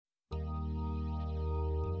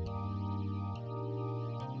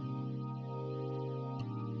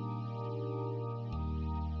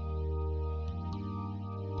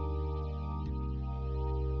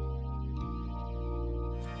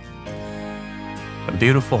A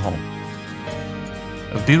beautiful home.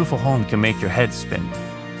 A beautiful home can make your head spin.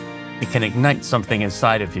 It can ignite something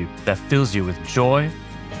inside of you that fills you with joy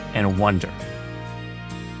and wonder.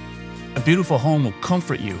 A beautiful home will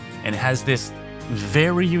comfort you and has this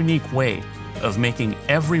very unique way of making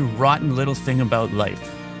every rotten little thing about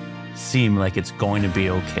life seem like it's going to be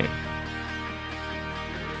okay.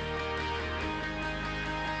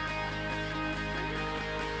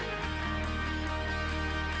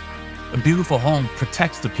 A beautiful home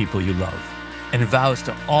protects the people you love and vows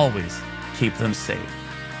to always keep them safe.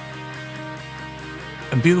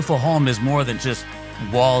 A beautiful home is more than just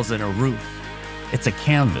walls and a roof. It's a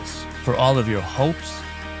canvas for all of your hopes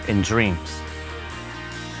and dreams.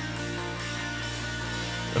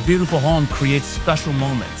 A beautiful home creates special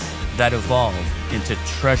moments that evolve into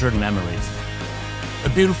treasured memories. A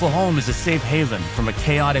beautiful home is a safe haven from a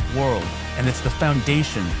chaotic world, and it's the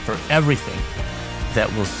foundation for everything that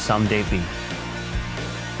will someday be.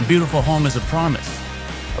 A beautiful home is a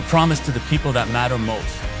promise to the people that matter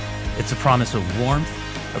most. It's a promise of warmth,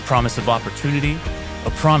 a promise of opportunity, a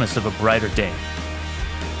promise of a brighter day.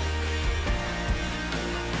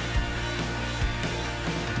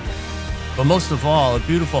 But most of all, a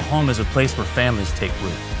beautiful home is a place where families take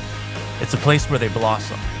root. It's a place where they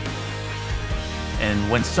blossom. And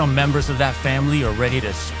when some members of that family are ready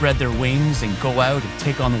to spread their wings and go out and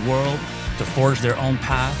take on the world, to forge their own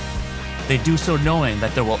path, they do so knowing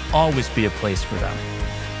that there will always be a place for them.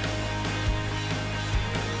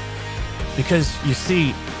 Because, you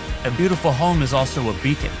see, a beautiful home is also a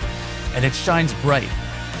beacon, and it shines bright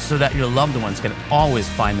so that your loved ones can always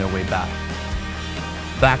find their way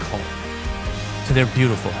back home, to their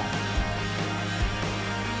beautiful home.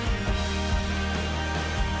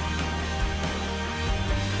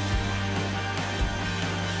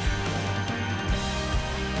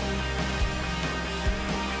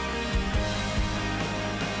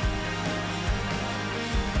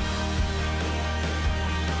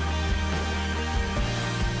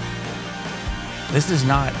 This is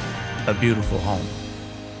not a beautiful home.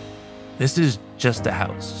 This is just a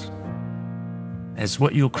house. And it's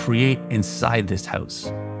what you'll create inside this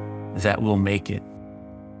house that will make it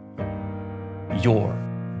your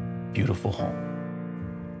beautiful home.